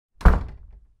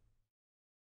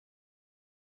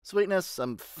Sweetness,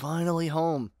 I'm finally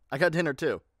home. I got dinner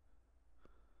too.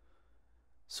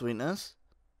 Sweetness?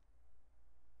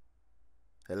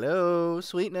 Hello,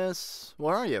 Sweetness.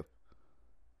 Where are you?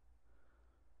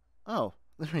 Oh,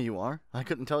 there you are. I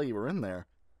couldn't tell you were in there.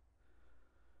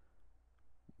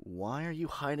 Why are you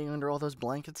hiding under all those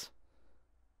blankets?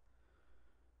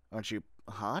 Aren't you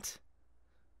hot?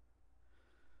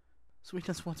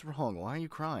 Sweetness, what's wrong? Why are you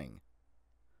crying?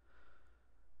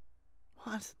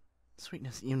 What?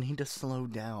 Sweetness, you need to slow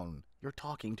down. You're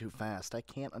talking too fast. I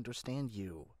can't understand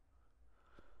you.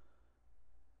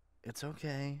 It's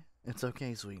okay. It's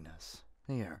okay, Sweetness.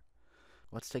 Here,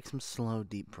 let's take some slow,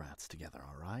 deep breaths together,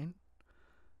 alright?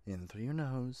 In through your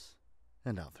nose,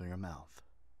 and out through your mouth.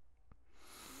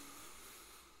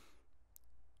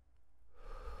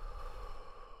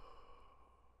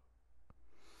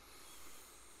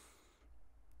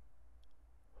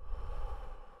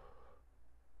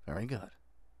 Very good.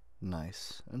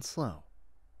 Nice and slow.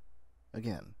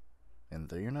 Again, in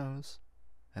through your nose,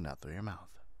 and out through your mouth.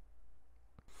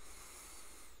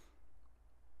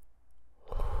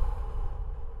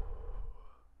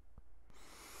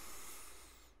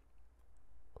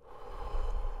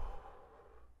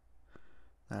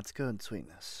 That's good,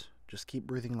 Sweetness. Just keep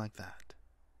breathing like that.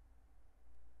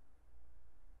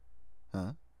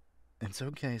 Huh? It's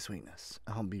okay, Sweetness.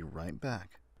 I'll be right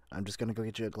back. I'm just gonna go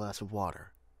get you a glass of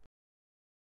water.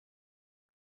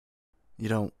 You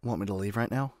don't want me to leave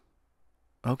right now?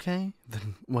 Okay,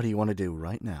 then what do you want to do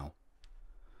right now?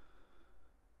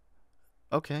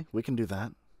 Okay, we can do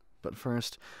that. But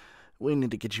first, we need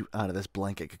to get you out of this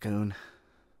blanket cocoon.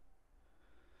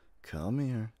 Come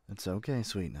here. It's okay,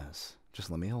 Sweetness. Just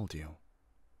let me hold you.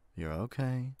 You're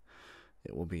okay.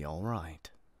 It will be all right.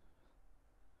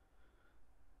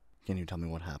 Can you tell me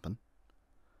what happened?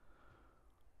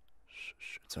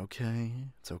 Shh, it's okay.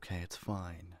 It's okay. It's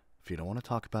fine. If you don't want to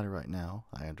talk about it right now,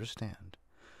 I understand.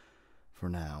 For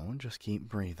now, just keep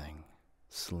breathing.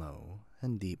 Slow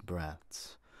and deep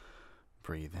breaths.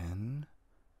 Breathe in.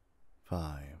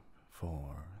 5,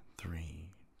 4, 3,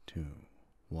 2,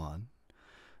 1.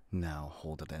 Now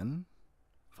hold it in.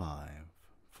 5,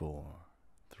 4,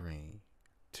 3,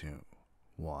 2,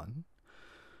 1.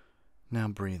 Now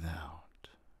breathe out.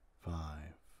 5,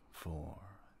 4,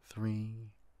 3,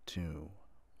 2,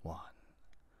 1.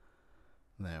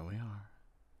 There we are.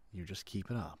 You just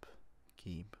keep it up.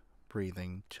 Keep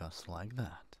breathing just like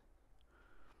that.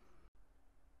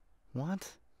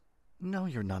 What? No,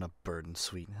 you're not a burden,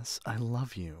 Sweetness. I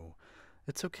love you.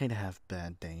 It's okay to have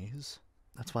bad days.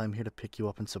 That's why I'm here to pick you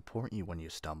up and support you when you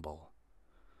stumble.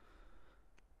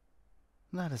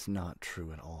 That is not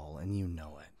true at all, and you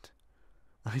know it.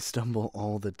 I stumble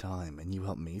all the time, and you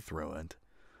help me through it.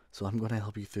 So I'm going to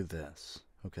help you through this,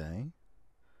 okay?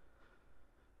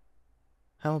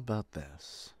 How about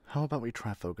this? How about we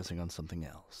try focusing on something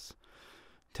else?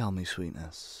 Tell me,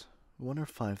 Sweetness, what are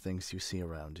 5 things you see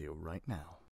around you right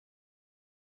now?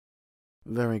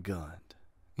 Very good.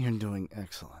 You're doing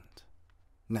excellent.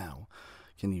 Now,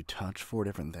 can you touch 4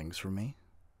 different things for me?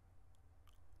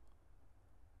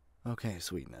 Okay,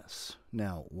 Sweetness.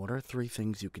 Now, what are 3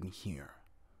 things you can hear?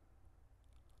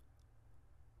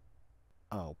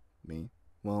 Oh, me?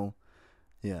 Well,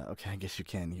 yeah, okay, I guess you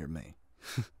can hear me.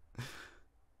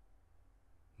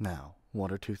 Now,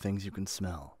 what are 2 things you can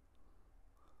smell?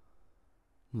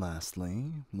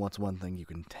 Lastly, what's 1 thing you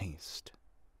can taste?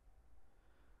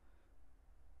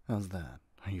 How's that?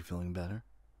 Are you feeling better?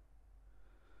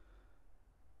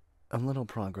 A little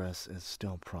progress is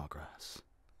still progress.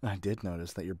 I did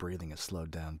notice that your breathing has slowed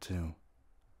down too.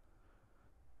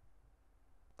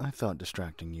 I thought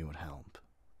distracting you would help.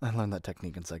 I learned that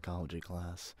technique in psychology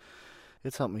class.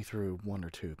 It's helped me through 1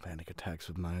 or 2 panic attacks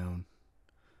of my own.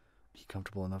 You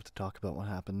comfortable enough to talk about what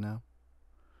happened now?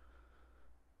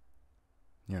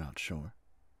 You're not sure?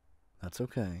 That's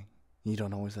okay. You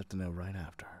don't always have to know right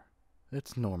after.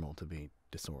 It's normal to be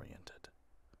disoriented.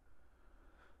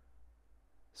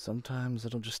 Sometimes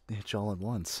it'll just hit you all at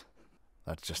once.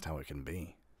 That's just how it can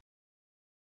be.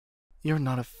 You're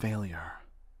not a failure.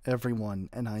 Everyone,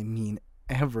 and I mean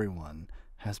everyone,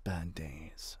 has bad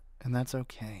days. And that's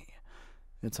okay.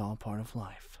 It's all part of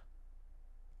life.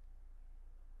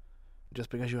 Just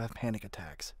because you have panic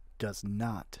attacks does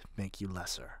not make you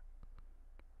lesser.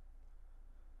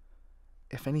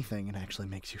 If anything, it actually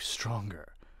makes you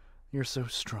stronger. You're so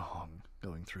strong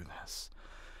going through this.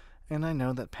 And I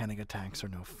know that panic attacks are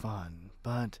no fun,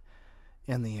 but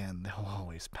in the end, they'll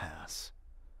always pass.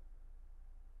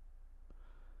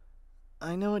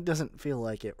 I know it doesn't feel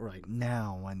like it right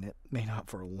now, and it may not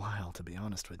for a while, to be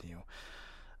honest with you,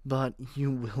 but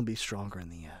you will be stronger in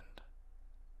the end.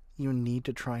 You need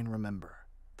to try and remember,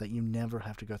 that you never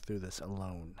have to go through this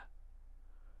alone.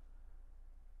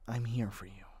 I'm here for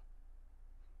you.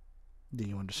 Do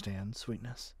you understand,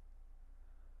 sweetness?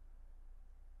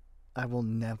 I will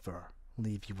never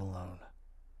leave you alone.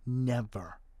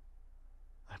 Never.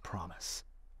 I promise.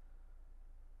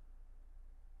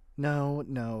 No,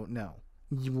 no, no.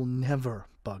 You will never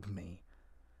bug me.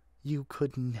 You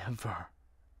could never,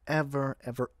 ever,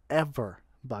 ever, ever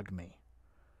bug me.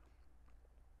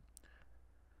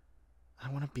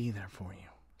 I want to be there for you,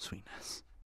 sweetness.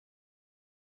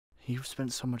 You've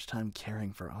spent so much time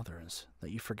caring for others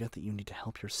that you forget that you need to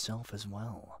help yourself as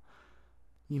well.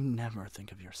 You never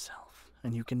think of yourself,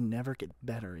 and you can never get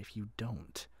better if you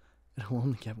don't. It'll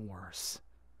only get worse.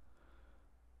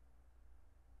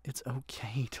 It's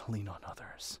okay to lean on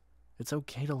others. It's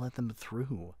okay to let them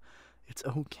through. It's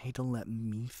okay to let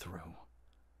me through.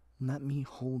 Let me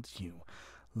hold you.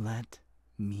 Let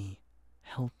me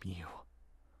help you.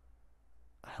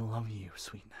 I love you,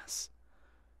 sweetness.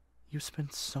 You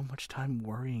spend so much time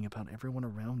worrying about everyone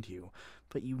around you,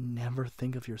 but you never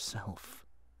think of yourself.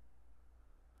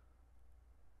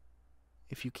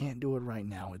 If you can't do it right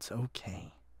now, it's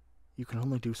okay. You can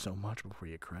only do so much before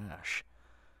you crash.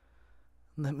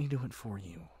 Let me do it for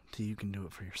you till you can do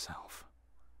it for yourself.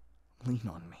 Lean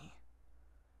on me.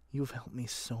 You've helped me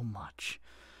so much,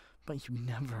 but you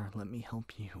never let me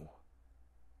help you.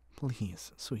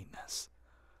 Please, sweetness.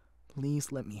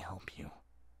 Please let me help you.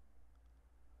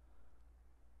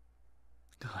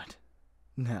 Good.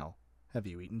 Now, have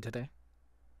you eaten today?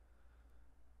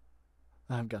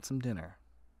 I've got some dinner.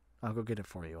 I'll go get it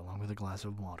for you along with a glass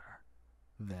of water.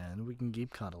 Then we can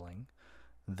keep cuddling.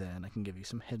 Then I can give you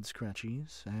some head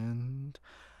scratchies, and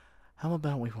how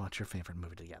about we watch your favorite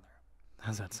movie together?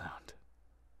 How's that sound?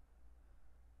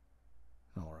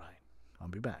 Alright, I'll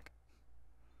be back.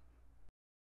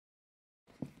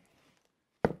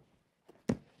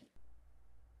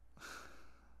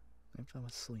 I fell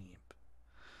asleep.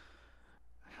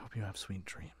 I hope you have sweet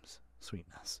dreams,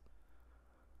 sweetness.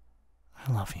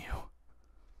 I love you.